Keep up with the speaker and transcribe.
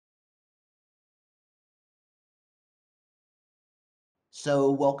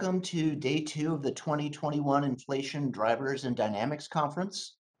So, welcome to day two of the 2021 Inflation Drivers and Dynamics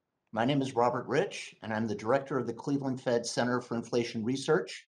Conference. My name is Robert Rich, and I'm the director of the Cleveland Fed Center for Inflation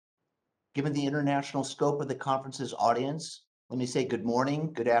Research. Given the international scope of the conference's audience, let me say good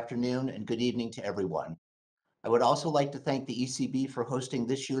morning, good afternoon, and good evening to everyone. I would also like to thank the ECB for hosting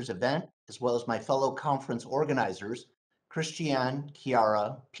this year's event, as well as my fellow conference organizers, Christiane,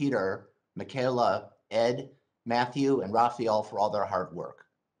 Chiara, Peter, Michaela, Ed, Matthew, and Raphael for all their hard work.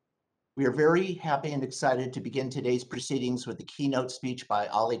 We are very happy and excited to begin today's proceedings with the keynote speech by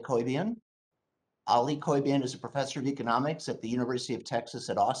Ali Coibion. Ali Coibion is a professor of economics at the University of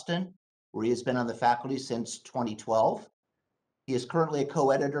Texas at Austin, where he has been on the faculty since 2012. He is currently a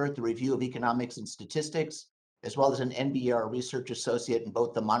co-editor at the Review of Economics and Statistics, as well as an NBER research associate in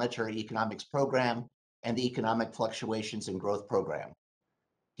both the Monetary Economics Program and the Economic Fluctuations and Growth Program.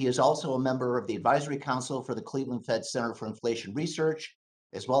 He is also a member of the Advisory Council for the Cleveland Fed Center for Inflation Research,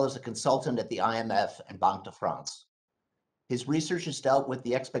 as well as a consultant at the IMF and Banque de France. His research has dealt with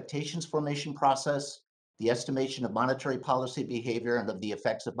the expectations formation process, the estimation of monetary policy behavior and of the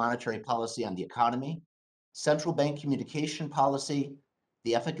effects of monetary policy on the economy, central bank communication policy,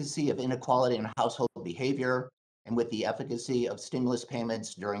 the efficacy of inequality in household behavior, and with the efficacy of stimulus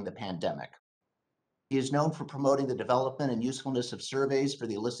payments during the pandemic. He is known for promoting the development and usefulness of surveys for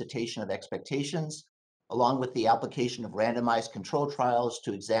the elicitation of expectations, along with the application of randomized control trials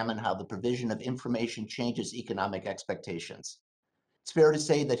to examine how the provision of information changes economic expectations. It's fair to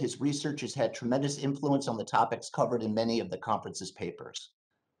say that his research has had tremendous influence on the topics covered in many of the conference's papers.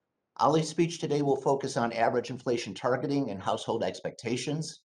 Ali's speech today will focus on average inflation targeting and household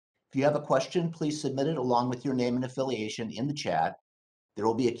expectations. If you have a question, please submit it along with your name and affiliation in the chat. There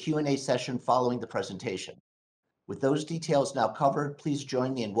will be a Q&A session following the presentation. With those details now covered, please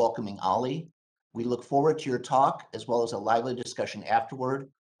join me in welcoming Ali. We look forward to your talk as well as a lively discussion afterward.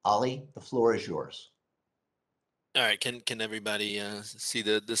 Ali, the floor is yours. All right, can everybody see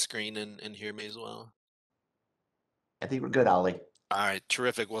the screen and hear me as well? I think we're good, Ali. All right,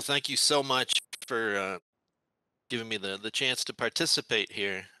 terrific. Well, thank you so much for giving me the chance to participate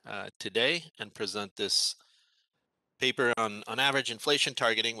here today and present this paper on average inflation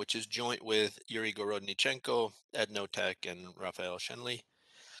targeting, which is joint with Yuri Gorodnichenko, Ed Notek, and Raphael Shenley.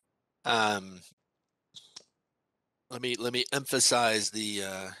 Let me emphasize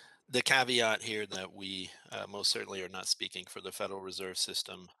the caveat here that we most certainly are not speaking for the Federal Reserve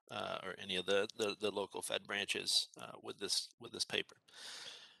System or any of the local Fed branches with this paper.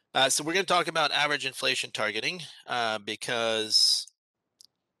 So we're going to talk about average inflation targeting because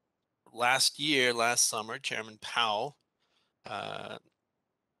last summer, Chairman Powell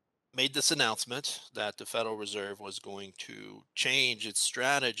made this announcement that the Federal Reserve was going to change its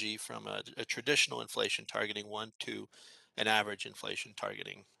strategy from a traditional inflation targeting one to an average inflation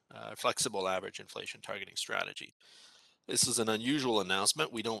targeting, flexible average inflation targeting strategy. This is an unusual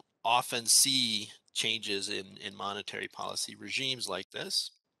announcement. We don't often see changes in monetary policy regimes like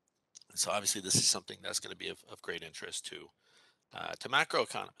this. So obviously this is something that's going to be of great interest to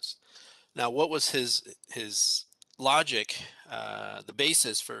macroeconomists. Now, what was his logic, the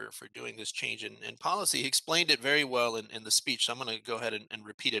basis for doing this change in policy? He explained it very well in the speech. So I'm going to go ahead and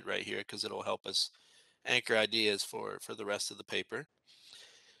repeat it right here because it'll help us anchor ideas for the rest of the paper.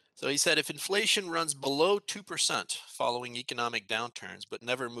 So he said, if inflation runs below 2% following economic downturns, but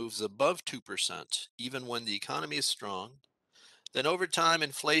never moves above 2%, even when the economy is strong, then over time,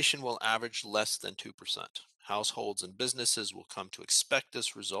 inflation will average less than 2%. Households and businesses will come to expect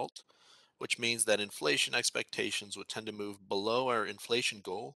this result, which means that inflation expectations would tend to move below our inflation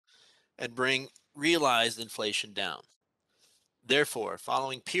goal and bring realized inflation down. Therefore,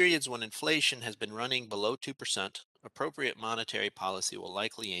 following periods when inflation has been running below 2%, appropriate monetary policy will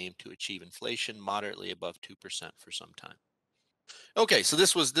likely aim to achieve inflation moderately above 2% for some time. Okay, so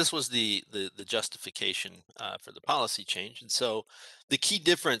this was the justification for the policy change, and so the key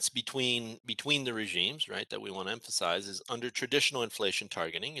difference between the regimes, right, that we want to emphasize is under traditional inflation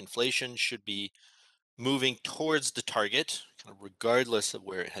targeting, inflation should be moving towards the target, kind of regardless of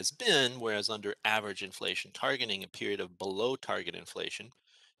where it has been, whereas under average inflation targeting, a period of below target inflation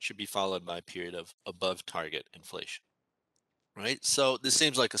should be followed by a period of above target inflation, right? So this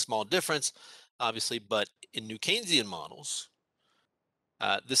seems like a small difference, obviously, but in New Keynesian models,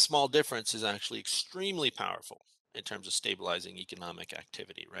 this small difference is actually extremely powerful in terms of stabilizing economic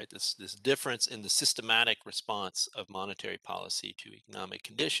activity, right? This difference in the systematic response of monetary policy to economic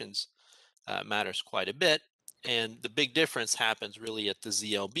conditions matters quite a bit. And the big difference happens really at the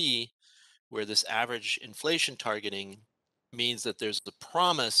ZLB, where this average inflation targeting means that there's the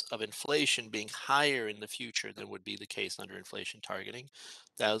promise of inflation being higher in the future than would be the case under inflation targeting.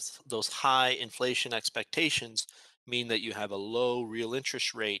 Those high inflation expectations mean that you have a low real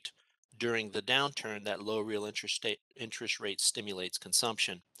interest rate during the downturn. That low real interest rate stimulates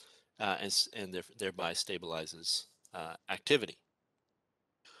consumption, and thereby stabilizes activity.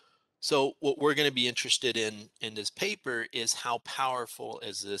 So what we're going to be interested in this paper is how powerful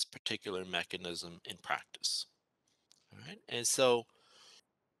is this particular mechanism in practice. All right. And so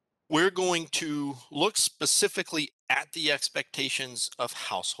we're going to look specifically at the expectations of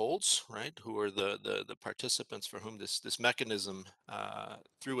households, right, who are the participants for whom this mechanism,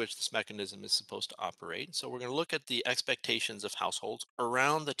 through which this mechanism is supposed to operate. So we're going to look at the expectations of households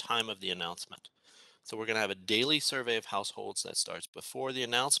around the time of the announcement. So we're going to have a daily survey of households that starts before the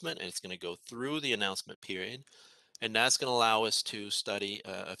announcement, and it's going to go through the announcement period. And that's going to allow us to study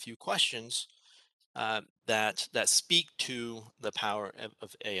a few questions that speak to the power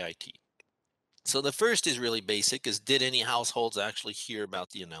of AIT. So the first is really basic: is did any households actually hear about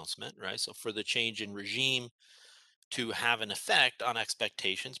the announcement, right? So for the change in regime to have an effect on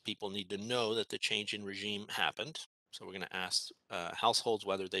expectations, people need to know that the change in regime happened. So we're going to ask households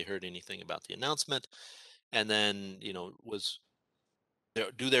whether they heard anything about the announcement, and then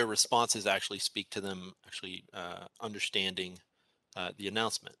do their responses actually speak to them actually understanding the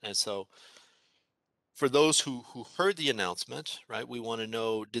announcement. And so for those who heard the announcement, right, we want to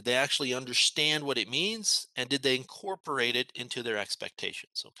know, did they actually understand what it means, and did they incorporate it into their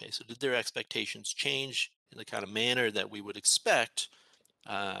expectations? Okay, so did their expectations change in the kind of manner that we would expect,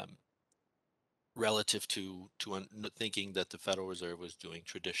 um, relative to thinking that the Federal Reserve was doing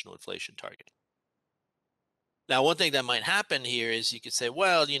traditional inflation targeting? Now, one thing that might happen here is you could say,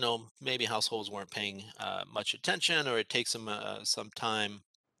 well, maybe households weren't paying much attention, or it takes them some time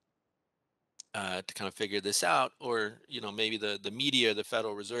to kind of figure this out, or maybe the media, the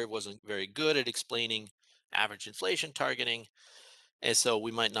Federal Reserve, wasn't very good at explaining average inflation targeting, and so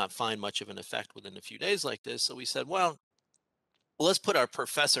we might not find much of an effect within a few days like this. So we said, well, let's put our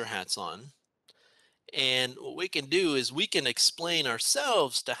professor hats on, and what we can do is we can explain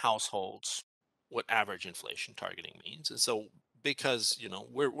ourselves to households what average inflation targeting means. And so, because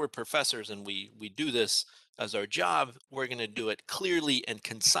we're professors and we do this as our job, we're going to do it clearly and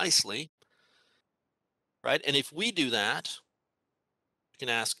concisely, right? And if we do that, you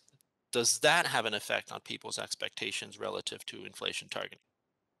can ask, does that have an effect on people's expectations relative to inflation targeting?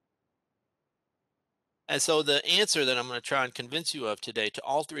 And so the answer that I'm going to try and convince you of today to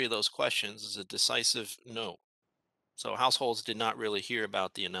all three of those questions is a decisive no. So households did not really hear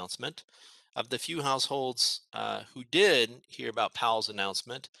about the announcement. Of the few households who did hear about Powell's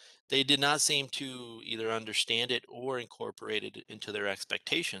announcement, they did not seem to either understand it or incorporate it into their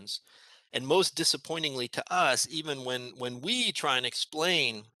expectations. And most disappointingly to us, even when we try and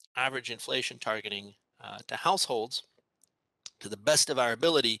explain average inflation targeting to households to the best of our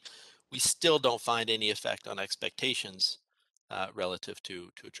ability, we still don't find any effect on expectations relative to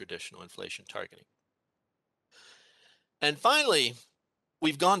a traditional inflation targeting. And finally,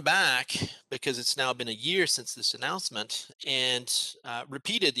 we've gone back, because it's now been a year since this announcement, and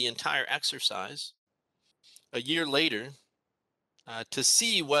repeated the entire exercise a year later to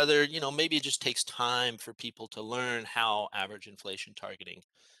see whether, maybe it just takes time for people to learn how average inflation targeting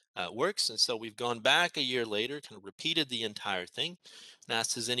works. And so we've gone back a year later, kind of repeated the entire thing, and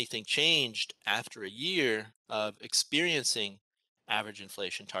asked, has anything changed after a year of experiencing average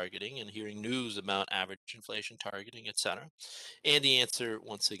inflation targeting and hearing news about average inflation targeting, et cetera? And the answer,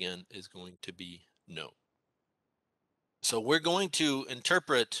 once again, is going to be no. So we're going to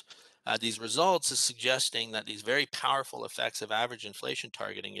interpret these results as suggesting that these very powerful effects of average inflation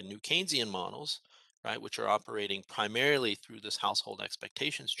targeting in new Keynesian models, right, which are operating primarily through this household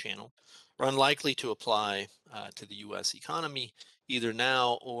expectations channel, are unlikely to apply to the U.S. economy either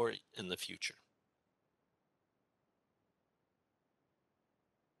now or in the future.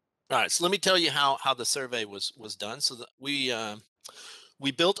 All right, so let me tell you how the survey was done. So that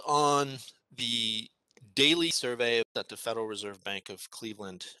we built on the daily survey that the Federal Reserve Bank of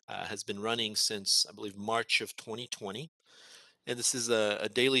Cleveland has been running since, I believe, March of 2020. And this is a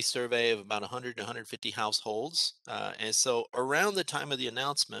daily survey of about 100 to 150 households. And so around the time of the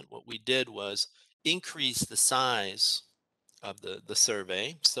announcement, what we did was increase the size of the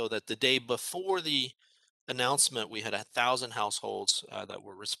survey, so that the day before the announcement, we had 1,000 households that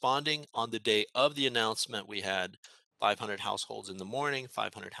were responding. On the day of the announcement, we had 500 households in the morning,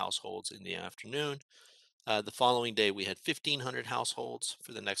 500 households in the afternoon. The following day, we had 1,500 households.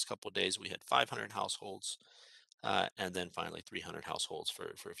 For the next couple of days, we had 500 households. And then finally 300 households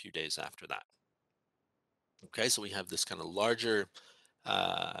for a few days after that. Okay, so we have this kind of larger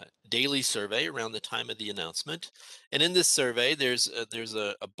daily survey around the time of the announcement. And in this survey, there's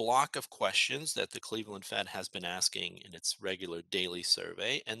a block of questions that the Cleveland Fed has been asking in its regular daily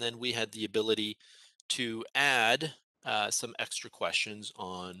survey. And then we had the ability to add some extra questions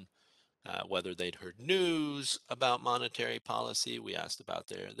on whether they'd heard news about monetary policy. We asked about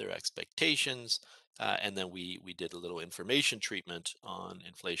their expectations, and then we did a little information treatment on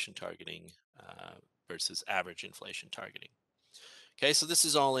inflation targeting versus average inflation targeting. Okay, so this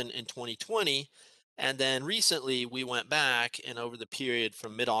is all in 2020. And then recently we went back, and over the period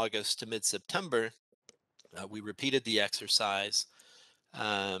from mid-August to mid-September, we repeated the exercise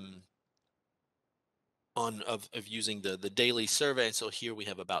um, of using the daily survey. So here we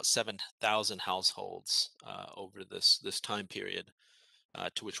have about 7,000 households over this time period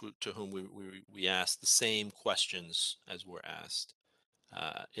to whom we asked the same questions as were asked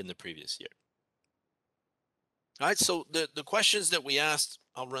in the previous year. All right, so the questions that we asked,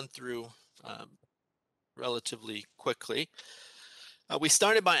 I'll run through um, relatively quickly. We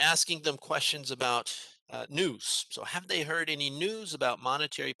started by asking them questions about news. So, have they heard any news about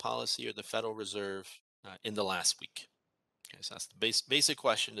monetary policy or the Federal Reserve in the last week? Okay, so that's the basic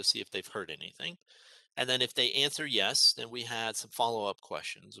question to see if they've heard anything. And then, if they answer yes, then we had some follow up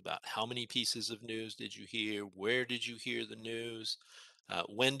questions about how many pieces of news did you hear? Where did you hear the news?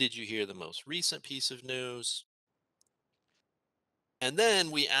 When did you hear the most recent piece of news? And then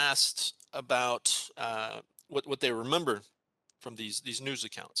we asked about what they remember from these news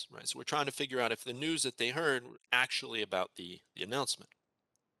accounts, right? So we're trying to figure out if the news that they heard were actually about the announcement.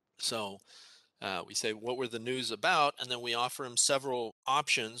 So we say, what were the news about? And then we offer them several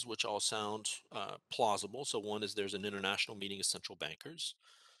options, which all sound plausible. So one is there's an international meeting of central bankers.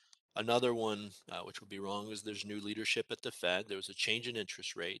 Another one, which would be wrong, is there's new leadership at the Fed. There was a change in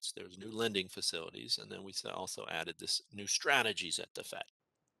interest rates. There was new lending facilities. And then we also added this new strategies at the Fed.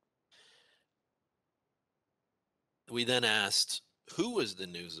 We then asked, who was the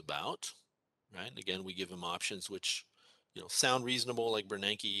news about? Right? And again, we give them options which, sound reasonable, like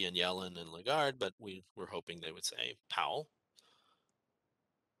Bernanke and Yellen and Lagarde, but we were hoping they would say Powell.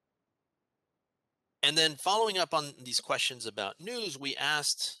 And then following up on these questions about news, we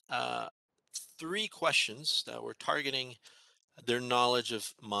asked three questions that were targeting their knowledge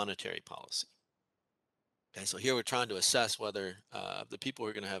of monetary policy. Okay, so here we're trying to assess whether the people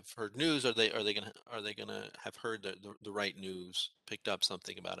who are going to have heard news are they going to have heard the right news, picked up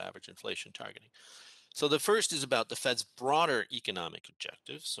something about average inflation targeting. So the first is about the Fed's broader economic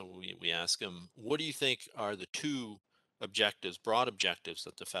objectives. So we ask them, what do you think are the two objectives, broad objectives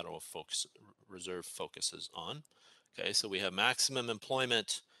that the Reserve focuses on? Okay, so we have maximum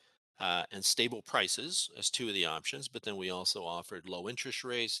employment and stable prices as two of the options, but then we also offered low interest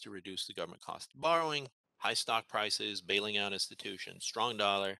rates to reduce the government cost of borrowing, high stock prices, bailing out institutions, strong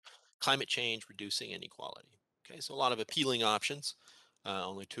dollar, climate change, reducing inequality. Okay, so a lot of appealing options,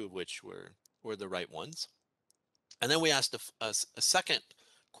 only two of which were the right ones. And then we asked a second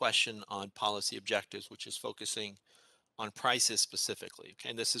question on policy objectives, which is focusing on prices specifically. Okay,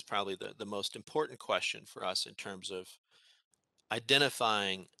 and this is probably the most important question for us in terms of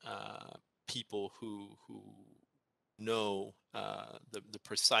identifying people who know the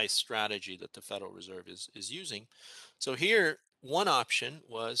precise strategy that the Federal Reserve is using. So here, one option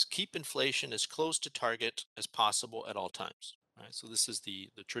was keep inflation as close to target as possible at all times. Right? So this is the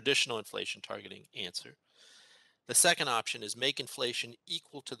traditional inflation targeting answer. The second option is make inflation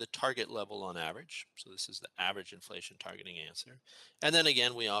equal to the target level on average. So this is the average inflation targeting answer. And then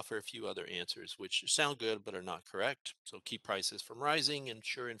again, we offer a few other answers which sound good but are not correct. So keep prices from rising,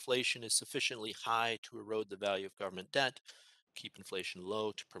 ensure inflation is sufficiently high to erode the value of government debt, keep inflation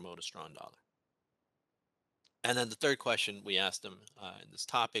low to promote a strong dollar. And then the third question we asked them in this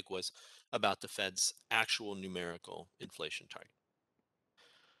topic was about the Fed's actual numerical inflation target.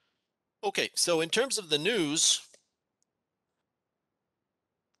 Okay, so in terms of the news,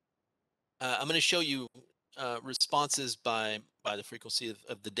 I'm going to show you responses by the frequency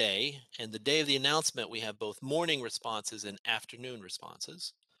of the day. And the day of the announcement, we have both morning responses and afternoon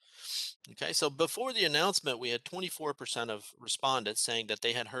responses. Okay, so before the announcement, we had 24% of respondents saying that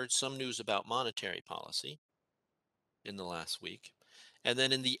they had heard some news about monetary policy in the last week. And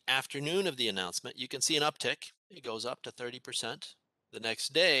then in the afternoon of the announcement, you can see an uptick. It goes up to 30%. The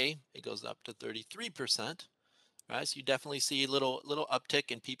next day, it goes up to 33%. Right, so you definitely see a little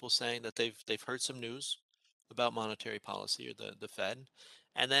uptick in people saying that they've heard some news about monetary policy or the Fed,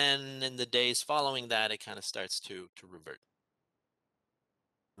 and then in the days following that, it kind of starts to revert.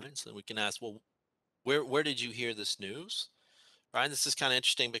 Right, so we can ask, well, where did you hear this news? Right, and this is kind of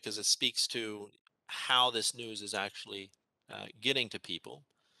interesting because it speaks to how this news is actually getting to people.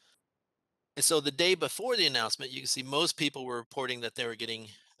 And so the day before the announcement, you can see most people were reporting that they were getting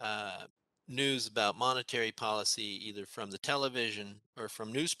uh, news about monetary policy either from the television or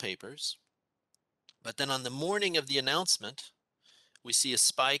from newspapers. But then on the morning of the announcement, we see a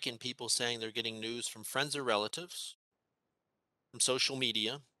spike in people saying they're getting news from friends or relatives, from social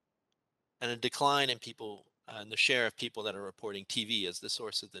media, and a decline in people in the share of people that are reporting TV as the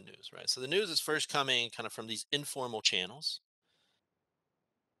source of the news, right? So the news is first coming kind of from these informal channels.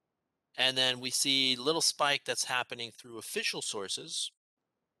 And then we see little spike that's happening through official sources.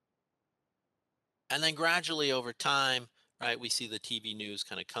 And then gradually over time, right, we see the TV news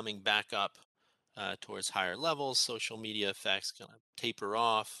kind of coming back up towards higher levels. Social media effects kind of taper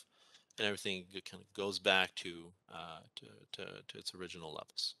off, and everything kind of goes back to its original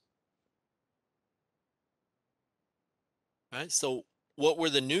levels. Right. So, what were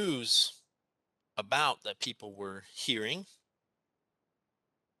the news about that people were hearing?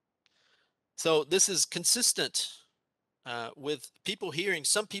 So this is consistent with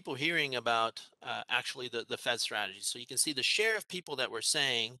some people hearing about actually the Fed strategy. So you can see the share of people that were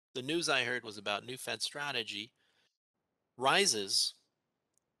saying the news I heard was about new Fed strategy rises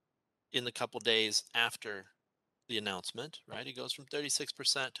in the couple days after the announcement, right? It goes from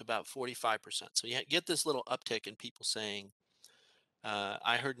 36% to about 45%. So you get this little uptick in people saying,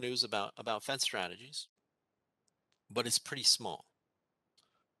 I heard news about Fed strategies, but it's pretty small.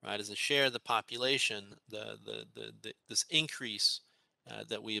 Right, as a share of the population, this increase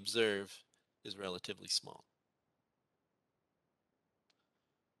that we observe is relatively small.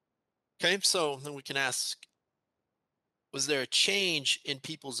 Okay, so then we can ask, was there a change in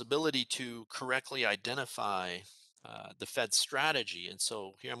people's ability to correctly identify the Fed's strategy? And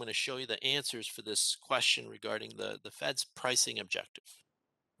so here I'm going to show you the answers for this question regarding the Fed's pricing objective.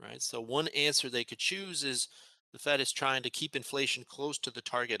 Right, so one answer they could choose is the Fed is trying to keep inflation close to the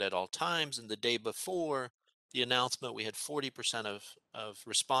target at all times. And the day before the announcement, we had 40% of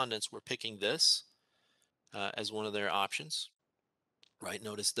respondents were picking this as one of their options. Right,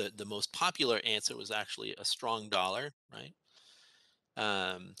 notice the most popular answer was actually a strong dollar. Right,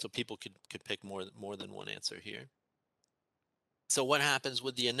 so people could pick more than one answer here. So what happens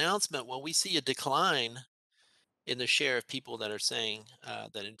with the announcement? Well, we see a decline in the share of people that are saying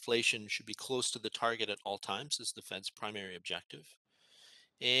that inflation should be close to the target at all times is the Fed's primary objective,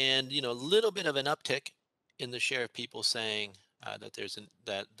 and a little bit of an uptick in the share of people saying that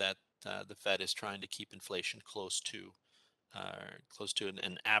the Fed is trying to keep inflation close to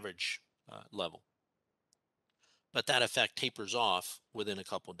an average level, but that effect tapers off within a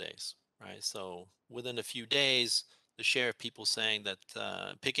couple days, right? So within a few days, the share of people saying that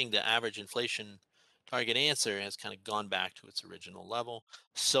picking the average inflation target answer has kind of gone back to its original level.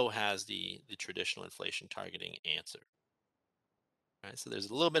 So has the traditional inflation targeting answer. Right? So there's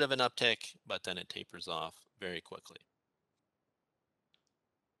a little bit of an uptick, but then it tapers off very quickly.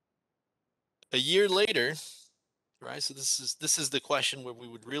 A year later, right? So this is the question where we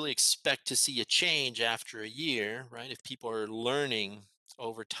would really expect to see a change after a year, right? If people are learning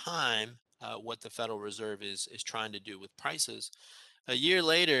over time what the Federal Reserve is trying to do with prices. A year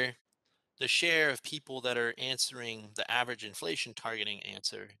later, the share of people that are answering the average inflation targeting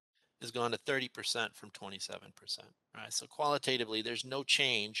answer has gone to 30% from 27%. Right. So qualitatively, there's no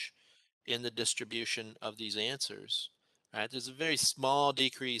change in the distribution of these answers. Right. There's a very small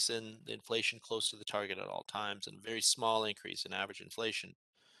decrease in the inflation close to the target at all times, and a very small increase in average inflation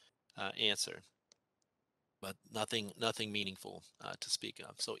answer, but nothing meaningful to speak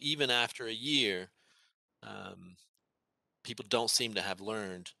of. So even after a year, um, people don't seem to have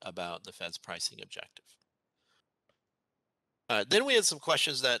learned about the Fed's pricing objective. Then we had some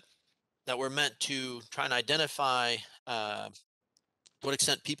questions that were meant to try and identify to what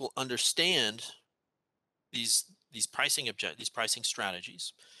extent people understand these pricing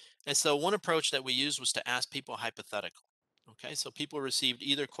strategies. And so one approach that we used was to ask people hypothetical. Okay, so people received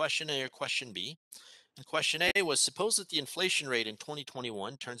either question A or question B. And question A was, suppose that the inflation rate in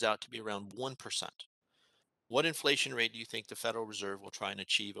 2021 turns out to be around 1%. What inflation rate do you think the Federal Reserve will try and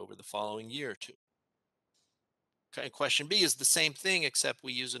achieve over the following year or two? Okay, question B is the same thing, except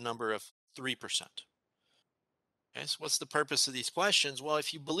we use a number of 3%. Okay, so what's the purpose of these questions? Well,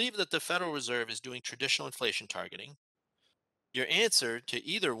 if you believe that the Federal Reserve is doing traditional inflation targeting, your answer to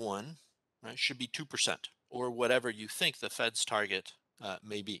either one, right, should be 2% or whatever you think the Fed's target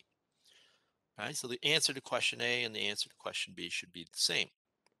may be. Right, so the answer to question A and the answer to question B should be the same.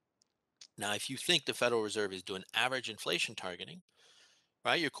 Now, if you think the Federal Reserve is doing average inflation targeting,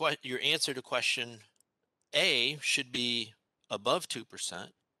 right, your answer to question A should be above 2%,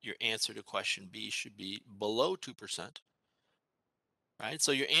 your answer to question B should be below 2%, right?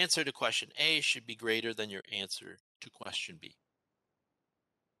 So your answer to question A should be greater than your answer to question B.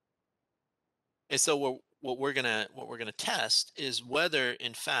 And so what we're gonna test is whether,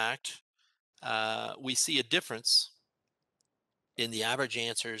 in fact, we see a difference in the average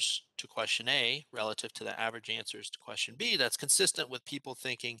answers to question A relative to the average answers to question B that's consistent with people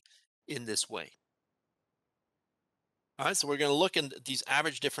thinking in this way. All right, so we're going to look at these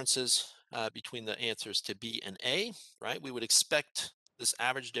average differences between the answers to B and A, right? We would expect this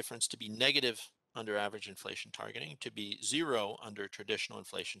average difference to be negative under average inflation targeting, to be zero under traditional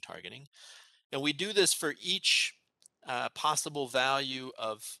inflation targeting. And we do this for each possible value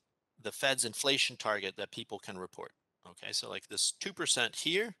of the Fed's inflation target that people can report. Okay, so like this 2%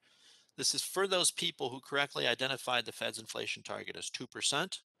 here, this is for those people who correctly identified the Fed's inflation target as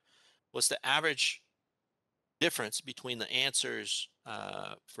 2%. What's the average difference between the answers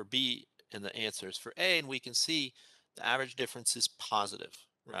for B and the answers for A? And we can see the average difference is positive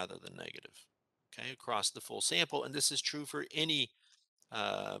rather than negative, okay, across the full sample. And this is true for any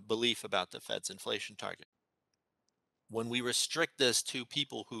belief about the Fed's inflation target. When we restrict this to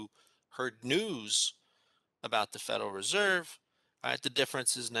people who heard news about the Federal Reserve, right, the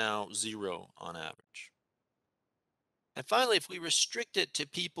difference is now zero on average. And finally, if we restrict it to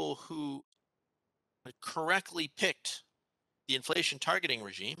people who correctly picked the inflation targeting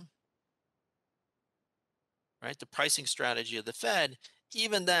regime, right, the pricing strategy of the Fed,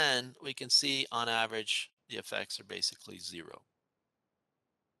 even then we can see on average the effects are basically zero.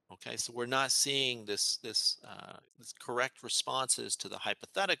 Okay, so we're not seeing this correct responses to the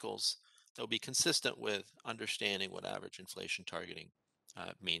hypotheticals that will be consistent with understanding what average inflation targeting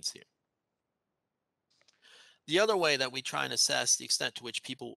means here. The other way that we try and assess the extent to which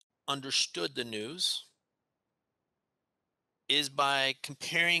people understood the news is by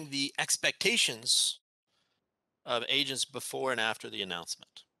comparing the expectations of agents before and after the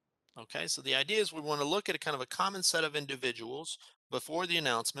announcement. Okay, so the idea is we want to look at a kind of a common set of individuals before the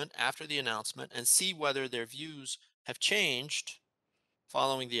announcement, after the announcement, and see whether their views have changed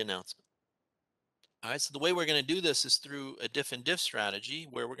following the announcement. All right, so the way we're going to do this is through a diff and diff strategy,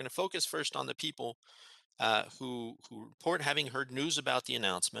 where we're going to focus first on the people who report having heard news about the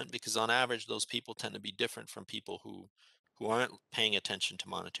announcement, because on average those people tend to be different from people who aren't paying attention to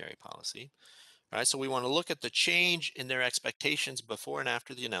monetary policy. All right, so we want to look at the change in their expectations before and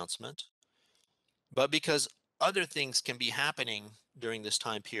after the announcement. But because other things can be happening during this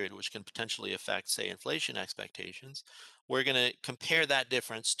time period, which can potentially affect, say, inflation expectations, we're going to compare that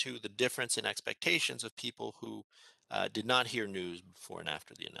difference to the difference in expectations of people who did not hear news before and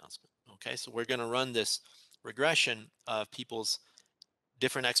after the announcement. Okay, so we're going to run this regression of people's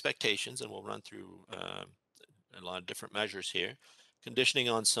different expectations, and we'll run through a lot of different measures here, conditioning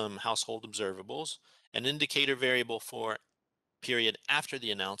on some household observables, an indicator variable for period after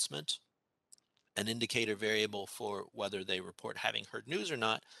the announcement, an indicator variable for whether they report having heard news or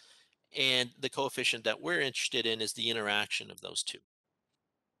not, and the coefficient that we're interested in is the interaction of those two.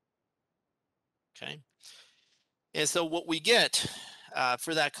 Okay, and so what we get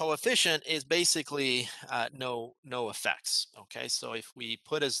for that coefficient is basically no effects. Okay, so if we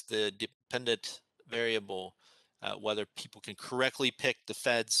put as the dependent variable whether people can correctly pick the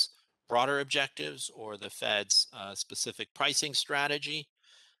Fed's broader objectives or the Fed's specific pricing strategy,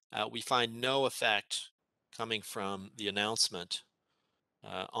 we find no effect coming from the announcement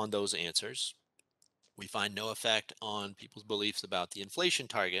on those answers. We find no effect on people's beliefs about the inflation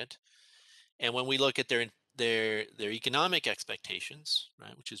target. And when we look at their economic expectations,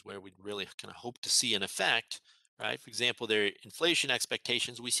 right, which is where we really kind of hope to see an effect, right? For example, their inflation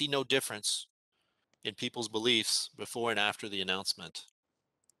expectations, we see no difference in people's beliefs before and after the announcement,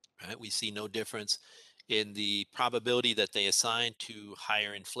 right? We see no difference in the probability that they assign to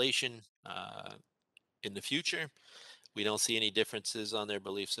higher inflation in the future. We don't see any differences on their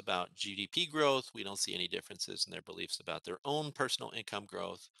beliefs about GDP growth. We don't see any differences in their beliefs about their own personal income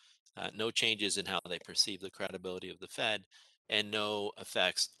growth. No changes in how they perceive the credibility of the Fed, and no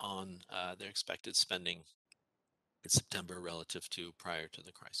effects on their expected spending in September relative to prior to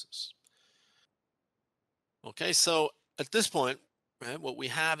the crisis. Okay, so at this point, right, what we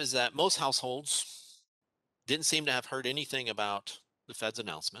have is that most households didn't seem to have heard anything about the Fed's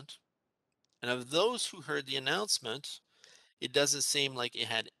announcement. And of those who heard the announcement, it doesn't seem like it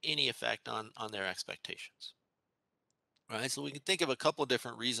had any effect on their expectations. Right, so we can think of a couple of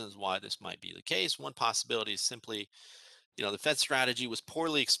different reasons why this might be the case. One possibility is simply, the Fed strategy was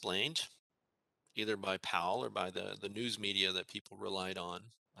poorly explained, either by Powell or by the news media that people relied on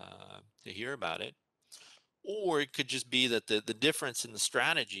to hear about it. Or it could just be that the difference in the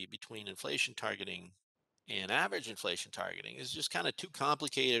strategy between inflation targeting and average inflation targeting is just kind of too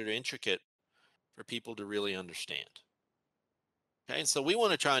complicated or intricate for people to really understand. Okay, and so we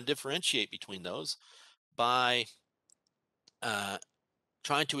want to try and differentiate between those by uh,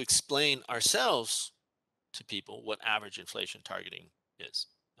 trying to explain ourselves to people what average inflation targeting is.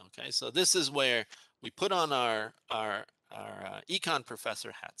 Okay, so this is where we put on our econ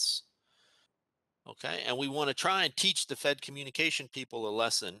professor hats. Okay, and we want to try and teach the Fed communication people a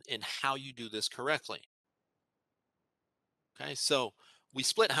lesson in how you do this correctly. Okay, so we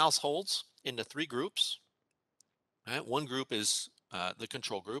split households into three groups. Right, one group is the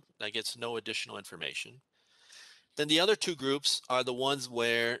control group that gets no additional information. Then the other two groups are the ones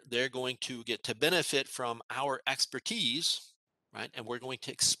where they're going to get to benefit from our expertise, right? And we're going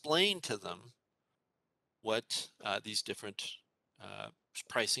to explain to them what these different uh,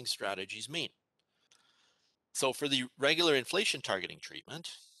 pricing strategies mean. So for the regular inflation targeting treatment,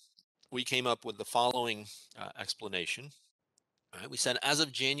 we came up with the following explanation. All right, we said as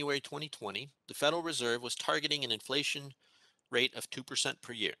of January 2020, the Federal Reserve was targeting an inflation rate of 2%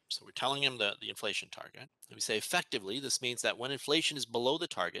 per year. So we're telling them the inflation target. And we say effectively, this means that when inflation is below the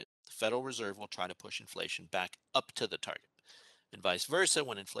target, the Federal Reserve will try to push inflation back up to the target. And vice versa,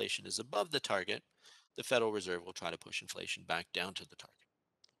 when inflation is above the target, the Federal Reserve will try to push inflation back down to the target.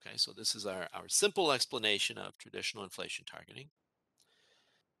 Okay, so this is our simple explanation of traditional inflation targeting.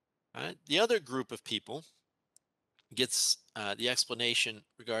 All right, the other group of people gets the explanation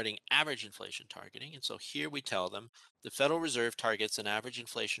regarding average inflation targeting. And so here we tell them the Federal Reserve targets an average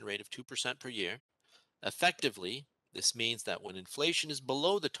inflation rate of 2% per year. Effectively, this means that when inflation is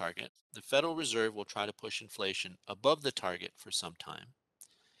below the target, the Federal Reserve will try to push inflation above the target for some time.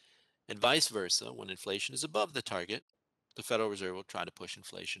 And vice versa, when inflation is above the target, the Federal Reserve will try to push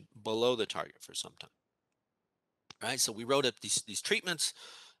inflation below the target for some time. Right? So we wrote up these treatments,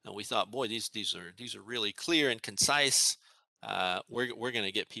 and we thought, boy, these are really clear and concise. We're going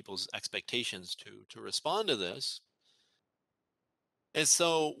to get people's expectations to respond to this. And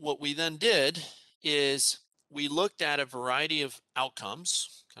so what we then did is we looked at a variety of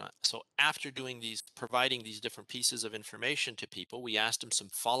outcomes. So after providing these different pieces of information to people, we asked them some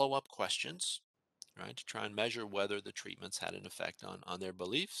follow-up questions, right, to try and measure whether the treatments had an effect on their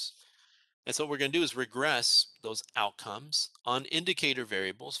beliefs. And so what we're going to do is regress those outcomes on indicator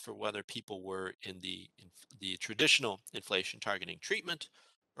variables for whether people were in the traditional inflation targeting treatment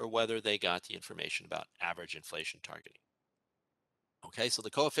or whether they got the information about average inflation targeting. Okay, so the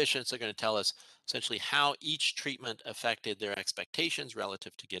coefficients are going to tell us essentially how each treatment affected their expectations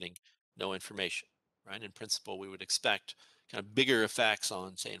relative to getting no information, right? In principle, we would expect kind of bigger effects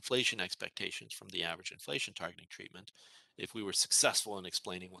on, say, inflation expectations from the average inflation targeting treatment if we were successful in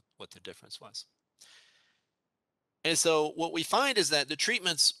explaining what the difference was. And so what we find is that the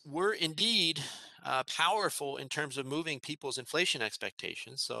treatments were indeed powerful in terms of moving people's inflation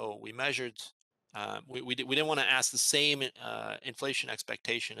expectations. So we measured, we didn't want to ask the same inflation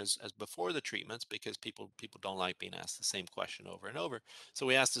expectation as before the treatments because people don't like being asked the same question over and over. So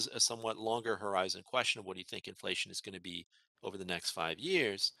we asked a somewhat longer horizon question of what do you think inflation is going to be over the next 5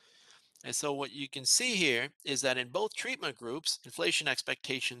 years? And so what you can see here is that in both treatment groups, inflation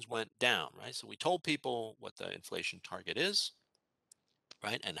expectations went down, right? So we told people what the inflation target is,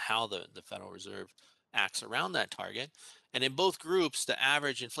 right? And how the Federal Reserve acts around that target. And in both groups, the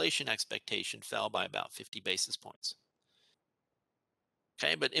average inflation expectation fell by about 50 basis points.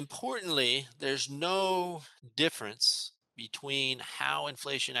 Okay, but importantly, there's no difference between how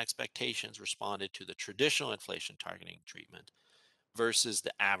inflation expectations responded to the traditional inflation targeting treatment versus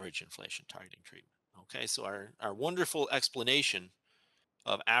the average inflation targeting treatment. Okay, so our wonderful explanation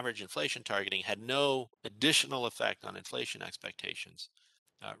of average inflation targeting had no additional effect on inflation expectations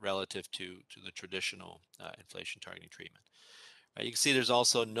relative to the traditional inflation targeting treatment. Right, you can see there's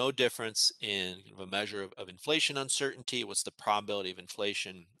also no difference in a measure of inflation uncertainty. What's the probability of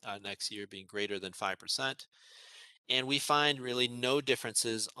inflation next year being greater than 5%? And we find really no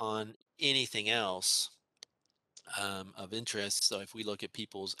differences on anything else of interest. So if we look at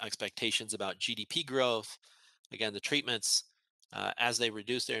people's expectations about GDP growth, again, the treatments, as they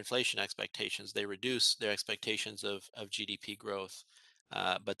reduce their inflation expectations, they reduce their expectations of GDP growth,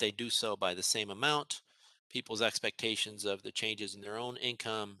 but they do so by the same amount. People's expectations of the changes in their own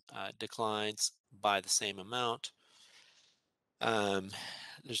income declines by the same amount. Um,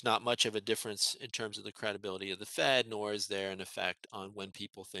 there's not much of a difference in terms of the credibility of the Fed, nor is there an effect on when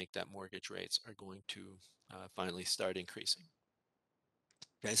people think that mortgage rates are going to finally start increasing.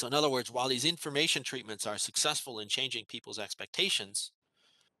 Okay, so in other words, while these information treatments are successful in changing people's expectations,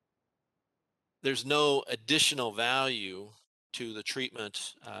 there's no additional value to the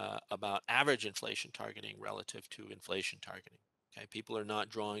treatment about average inflation targeting relative to inflation targeting. Okay, people are not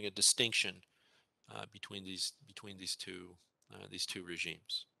drawing a distinction between these two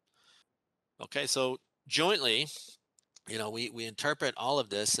regimes. Okay, so jointly, we interpret all of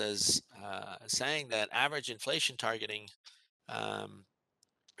this as saying that average inflation targeting um,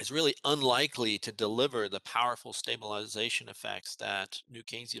 is really unlikely to deliver the powerful stabilization effects that new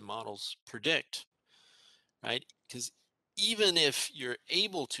Keynesian models predict, right? Because even if you're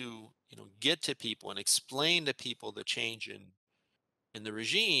able to, get to people and explain to people the change in the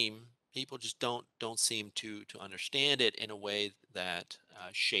regime, people just don't seem to understand it in a way that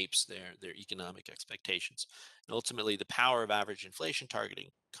shapes their economic expectations. And ultimately, the power of average inflation targeting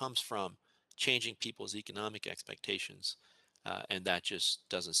comes from changing people's economic expectations, and that just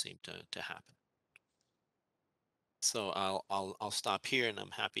doesn't seem to happen. So I'll stop here, and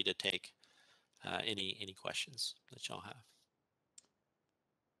I'm happy to take any questions that y'all have.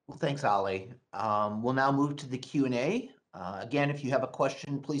 Well, thanks, Ollie. We'll now move to the Q&A. Again, if you have a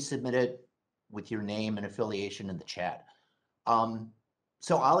question, please submit it with your name and affiliation in the chat.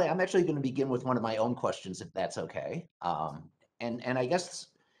 So Ollie, I'm actually going to begin with one of my own questions, if that's okay. And I guess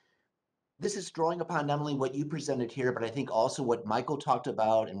this is drawing upon not only what you presented here, but I think also what Michael talked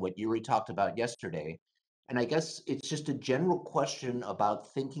about and what Yuri talked about yesterday. And I guess it's just a general question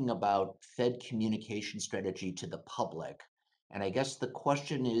about thinking about Fed communication strategy to the public. And I guess the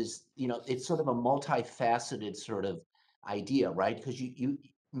question is, it's sort of a multifaceted sort of idea, right? Because you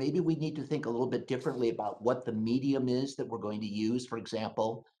maybe we need to think a little bit differently about what the medium is that we're going to use, for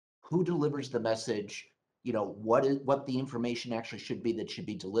example, who delivers the message, what the information actually should be that should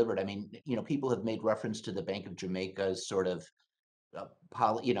be delivered. I mean, people have made reference to the Bank of Jamaica's sort of the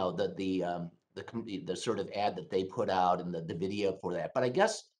sort of ad that they put out and the video for that. But I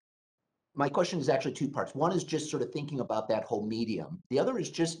guess my question is actually two parts. One is just sort of thinking about that whole medium. The other is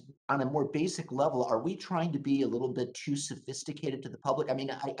just on a more basic level, are we trying to be a little bit too sophisticated to the public? I mean,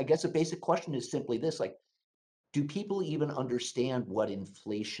 I guess a basic question is simply this, like, do people even understand what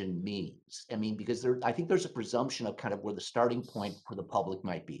inflation means? I mean, because I think there's a presumption of kind of where the starting point for the public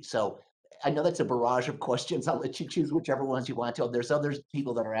might be. So I know that's a barrage of questions. I'll let you choose whichever ones you want to. There's other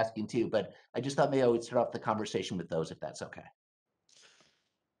people that are asking too, but I just thought maybe I would start off the conversation with those, if that's okay.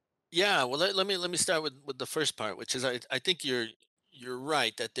 Yeah, well, let me start with the first part, which is I think you're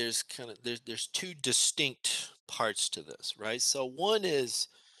right that there's two distinct parts to this, right? So one is,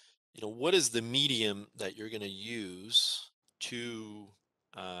 what is the medium that you're going to use to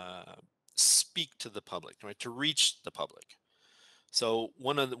uh, speak to the public, right? To reach the public. So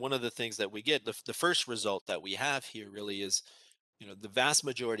one of the things that we get, the first result that we have here really is, the vast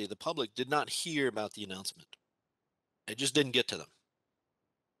majority of the public did not hear about the announcement. It just didn't get to them.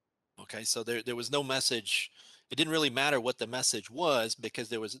 Okay, so there was no message. It didn't really matter what the message was because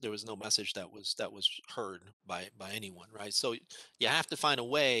there was no message that was heard by anyone, right? So you have to find a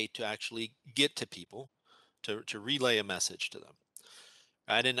way to actually get to people to relay a message to them,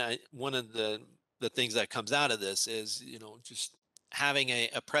 right? And one of the things that comes out of this is, just having a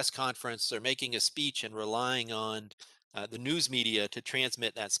press conference or making a speech and relying on the news media to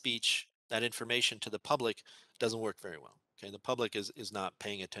transmit that speech, that information to the public doesn't work very well. Okay, the public is not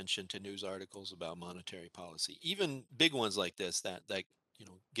paying attention to news articles about monetary policy, even big ones like this that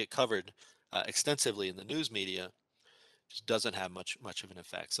get covered extensively in the news media. Just doesn't have much of an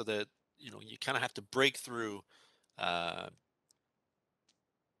effect. So that you kind of have to break through uh,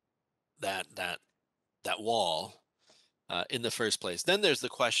 that that wall in the first place. Then there's the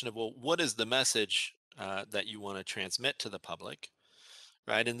question of, well, what is the message that you want to transmit to the public,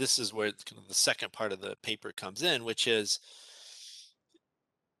 right? And this is where kind of the second part of the paper comes in, which is,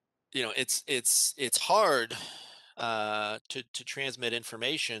 it's hard to transmit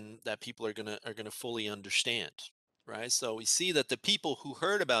information that people are gonna fully understand, right? So we see that the people who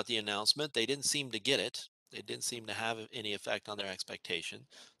heard about the announcement, they didn't seem to get it. They didn't seem to have any effect on their expectation.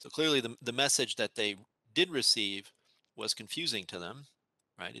 So clearly, the message that they did receive was confusing to them,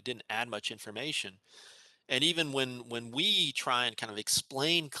 right? It didn't add much information. And even when we try and kind of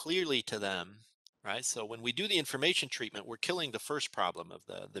explain clearly to them, right? So when we do the information treatment, we're killing the first problem of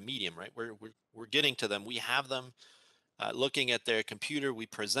the medium, right? We're getting to them. We have them looking at their computer. We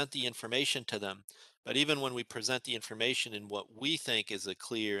present the information to them. But even when we present the information in what we think is a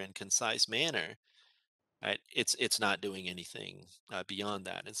clear and concise manner, right? It's not doing anything beyond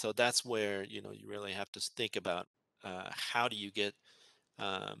that. And so that's where you really have to think about how do you get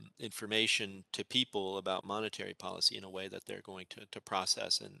information to people about monetary policy in a way that they're going to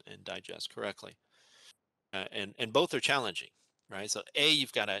process and digest correctly. And both are challenging, right? So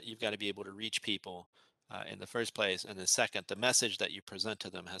you've got to be able to reach people in the first place, and then second, the message that you present to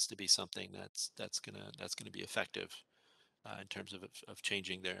them has to be something that's gonna be effective in terms of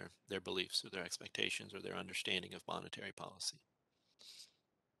changing their beliefs or their expectations or their understanding of monetary policy.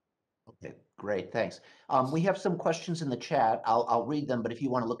 Okay, great, thanks. We have some questions in the chat. I'll read them, but if you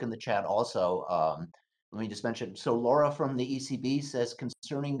want to look in the chat also, let me just mention. So Laura from the ECB says,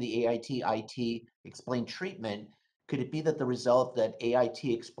 concerning the AIT IT explained treatment, could it be that the result that AIT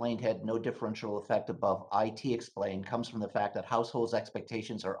explained had no differential effect above IT explained comes from the fact that households'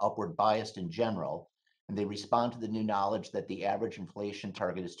 expectations are upward biased in general, and they respond to the new knowledge that the average inflation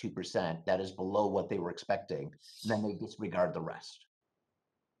target is 2%, that is below what they were expecting, and then they disregard the rest?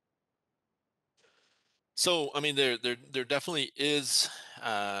 So, I mean, there definitely is,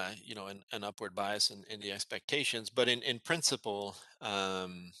 an upward bias in the expectations, but in principle,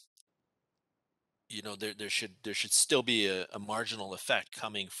 there should still be a marginal effect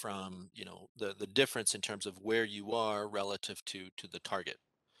coming from, the difference in terms of where you are relative to the target,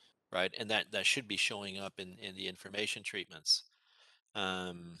 right? And that should be showing up in the information treatments.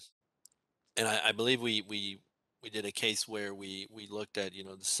 Um, and I believe we did a case where we looked at,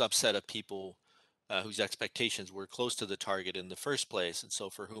 the subset of people whose expectations were close to the target in the first place, and so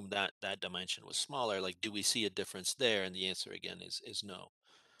for whom that dimension was smaller, like, do we see a difference there? And the answer again is no.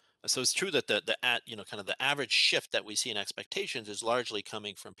 So it's true that kind of the average shift that we see in expectations is largely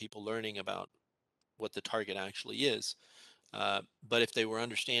coming from people learning about what the target actually is. But if they were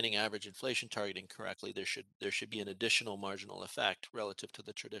understanding average inflation targeting correctly, there should be an additional marginal effect relative to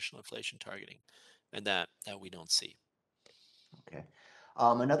the traditional inflation targeting, and that we don't see. Okay.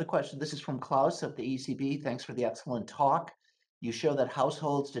 Another question. This is from Klaus at the ECB. Thanks for the excellent talk. You show that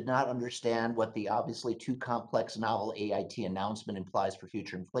households did not understand what the obviously too complex novel AIT announcement implies for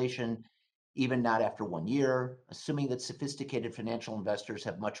future inflation, even not after 1 year. Assuming that sophisticated financial investors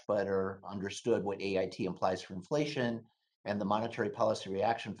have much better understood what AIT implies for inflation and the monetary policy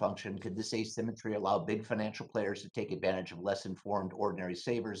reaction function, could this asymmetry allow big financial players to take advantage of less informed ordinary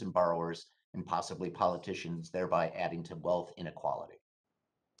savers and borrowers and possibly politicians, thereby adding to wealth inequality?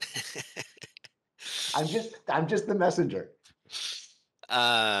 I'm just the messenger.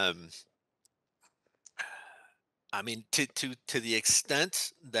 um, I mean, to the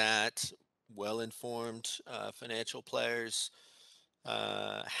extent that well-informed financial players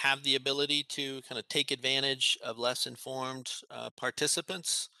have the ability to kind of take advantage of less informed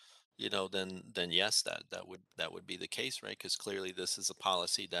participants, then yes, that would be the case, right? Because clearly this is a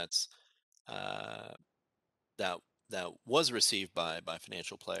policy uh, that that was received by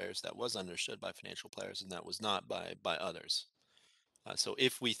financial players, that was understood by financial players, and that was not by others. So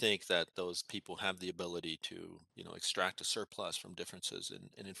if we think that those people have the ability to, extract a surplus from differences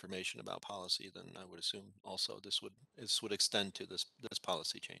in information about policy, then I would assume also this would extend to this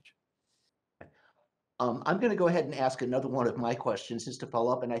policy change. I'm going to go ahead and ask another one of my questions just to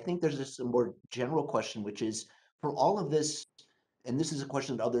follow up. And I think there's just a more general question, which is for all of this, and this is a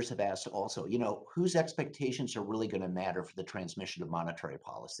question that others have asked also, whose expectations are really going to matter for the transmission of monetary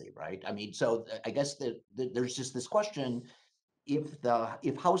policy, right? I mean, so I guess that there's just this question,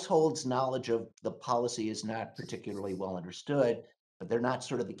 if households' knowledge of the policy is not particularly well understood, but they're not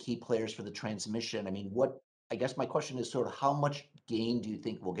sort of the key players for the transmission, I mean, I guess my question is sort of how much gain do you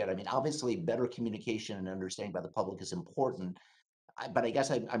think we'll get? I mean, obviously, better communication and understanding by the public is important, but I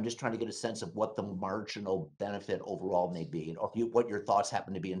guess I'm just trying to get a sense of what the marginal benefit overall may be, or what your thoughts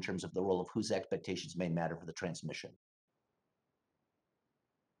happen to be in terms of the role of whose expectations may matter for the transmission.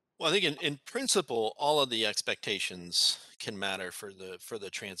 Well, I think in principle, all of the expectations can matter for the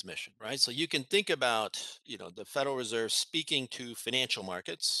transmission, right? So you can think about, the Federal Reserve speaking to financial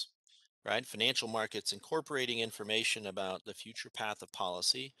markets, right? Financial markets incorporating information about the future path of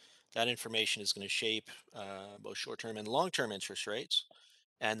policy. That information is going to shape both short-term and long-term interest rates,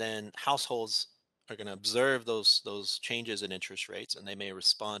 and then households are going to observe those changes in interest rates, and they may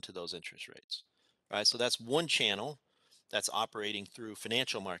respond to those interest rates, right? So that's one channel that's operating through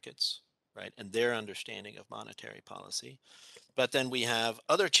financial markets, right, and their understanding of monetary policy. But then we have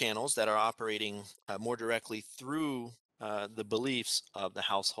other channels that are operating more directly through the beliefs of the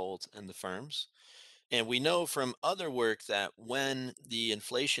households and the firms. And we know from other work that when the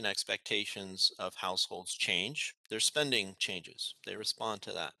inflation expectations of households change, their spending changes. They respond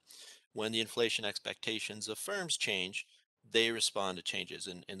to that. When the inflation expectations of firms change, they respond to changes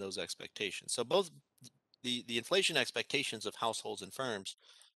in those expectations. So both the inflation expectations of households and firms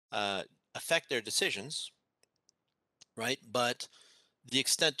uh, affect their decisions, right? But the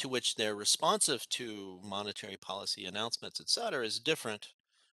extent to which they're responsive to monetary policy announcements, et cetera, is different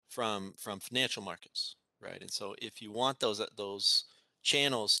from financial markets. right? And so if you want those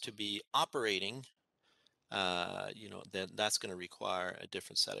channels to be operating, then that's going to require a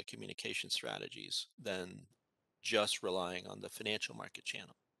different set of communication strategies than just relying on the financial market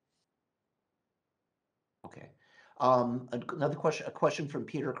channel. Okay. Another question, a question from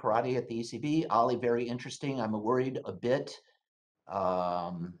Peter Karate at the ECB. Ollie, very interesting. I'm worried a bit.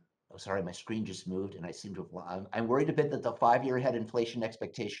 Oh, sorry, my screen just moved and I seem to have, I'm worried a bit that the 5-year ahead inflation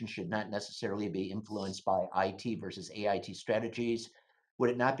expectation should not necessarily be influenced by IT versus AIT strategies. Would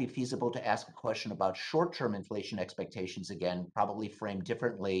it not be feasible to ask a question about short-term inflation expectations again, probably framed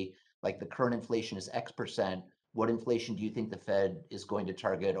differently, like the current inflation is X%. What inflation do you think the Fed is going to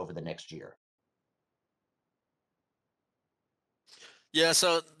target over the next year? Yeah,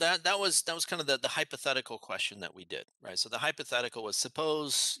 so that was kind of the hypothetical question that we did, right? So the hypothetical was,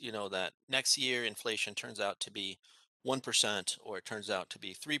 suppose, that next year inflation turns out to be 1% or it turns out to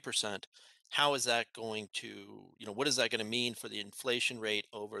be 3%. How is that going to, what is that going to mean for the inflation rate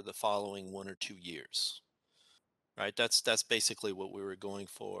over the following 1 or 2 years? Right? That's basically what we were going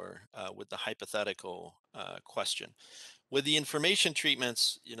for with the hypothetical question. With the information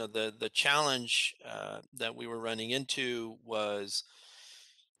treatments, the challenge that we were running into was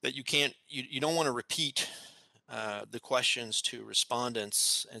that you don't want to repeat the questions to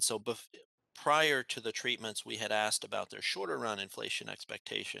respondents. And so prior to the treatments, we had asked about their shorter run inflation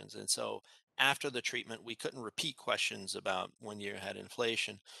expectations. And so after the treatment, we couldn't repeat questions about 1 year ahead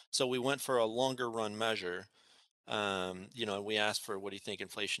inflation. So we went for a longer run measure. And we asked for, what do you think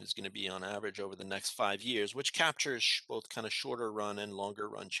inflation is going to be on average over the next 5 years, which captures both kind of shorter run and longer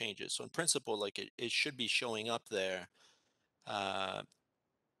run changes. So in principle, like it should be showing up there uh,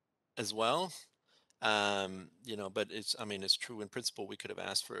 as well. But it's true in principle. We could have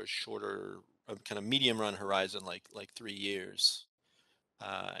asked for a shorter, kind of medium run horizon, like 3 years,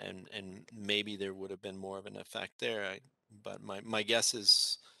 and maybe there would have been more of an effect there. But my guess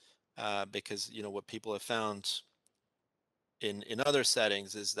is, because what people have found in other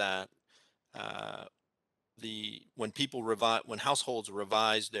settings is that uh, when households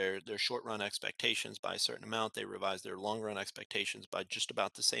revise their short run expectations by a certain amount, they revise their long run expectations by just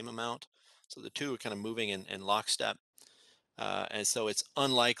about the same amount. So the two are kind of moving in lockstep. And so it's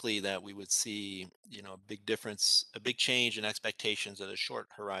unlikely that we would see, a big difference, a big change in expectations at a short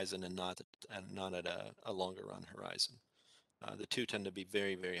horizon and not at a longer run horizon. The two tend to be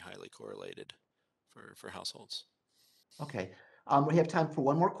very, very highly correlated for households. Okay. We have time for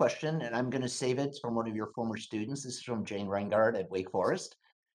one more question, and I'm going to save it from one of your former students. This is from Jane Reingard at Wake Forest.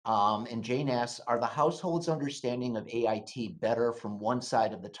 And Jane asks, are the households' understanding of AIT better from one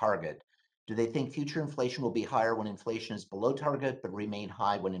side of the target? Do they think future inflation will be higher when inflation is below target, but remain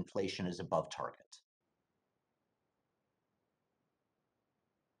high when inflation is above target?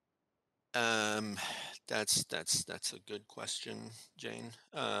 Um, that's a good question, Jane.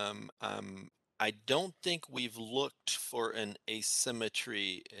 I don't think we've looked for an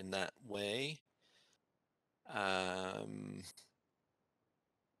asymmetry in that way. Um,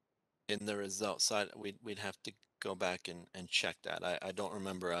 in the result side, we'd have to go back and check that. I don't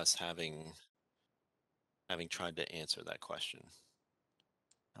remember us having tried to answer that question.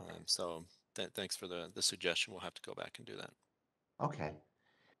 Okay. So thanks for the suggestion. We'll have to go back and do that. Okay.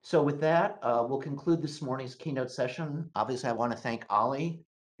 So with that, we'll conclude this morning's keynote session. Obviously, I want to thank Ollie,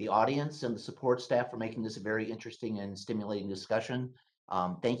 the audience, and the support staff for making this a very interesting and stimulating discussion.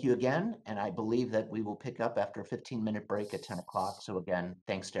 Thank you again, and I believe that we will pick up after a 15-minute break at 10 o'clock. So again,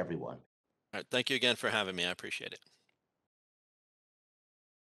 thanks to everyone. All right. Thank you again for having me. I appreciate it.